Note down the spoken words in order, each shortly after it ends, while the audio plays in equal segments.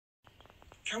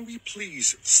Can we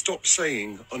please stop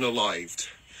saying unalived?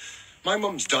 My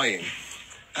mum's dying,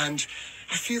 and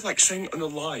I feel like saying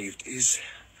unalived is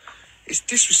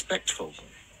disrespectful.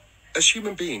 As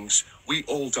human beings, we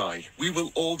all die. We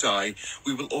will all die.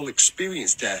 We will all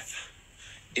experience death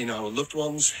in our loved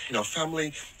ones, in our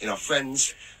family, in our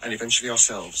friends, and eventually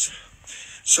ourselves.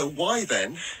 So why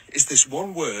then is this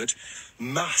one word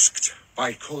masked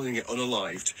by calling it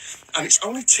unalived? And it's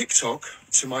only TikTok,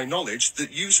 to my knowledge,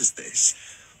 that uses this.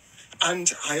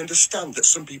 And I understand that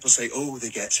some people say, oh,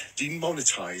 they get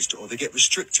demonetized or they get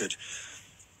restricted.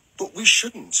 But we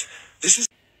shouldn't.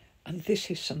 And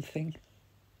this is something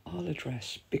I'll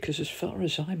address, because as far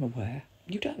as I'm aware,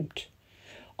 you don't.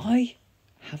 I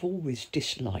have always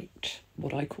disliked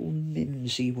what I call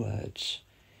mimsy words.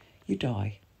 You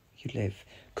die, you live.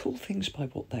 Call things by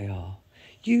what they are.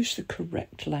 Use the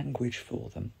correct language for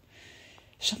them.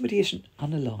 Somebody isn't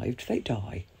unalived, they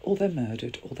die, or they're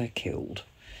murdered, or they're killed.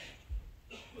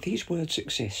 These words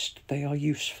exist, they are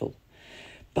useful.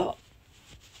 But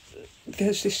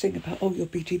there's this thing about, oh, you'll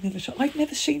be demonetized. I've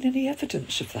never seen any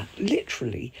evidence of that.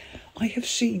 Literally, I have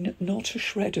seen not a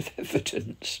shred of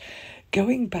evidence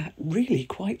going back really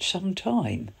quite some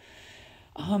time.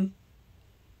 I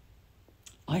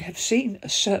have seen a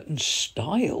certain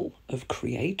style of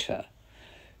creator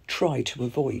try to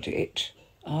avoid it,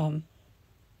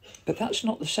 but that's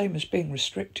not the same as being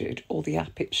restricted or the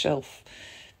app itself,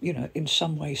 in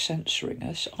some way censoring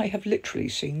us. I have literally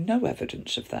seen no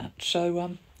evidence of that.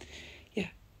 So, can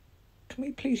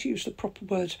we please use the proper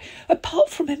words?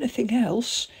 Apart from anything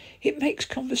else, it makes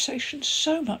conversation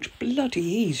so much bloody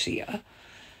easier.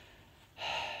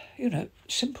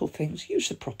 Simple things, use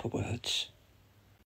the proper words.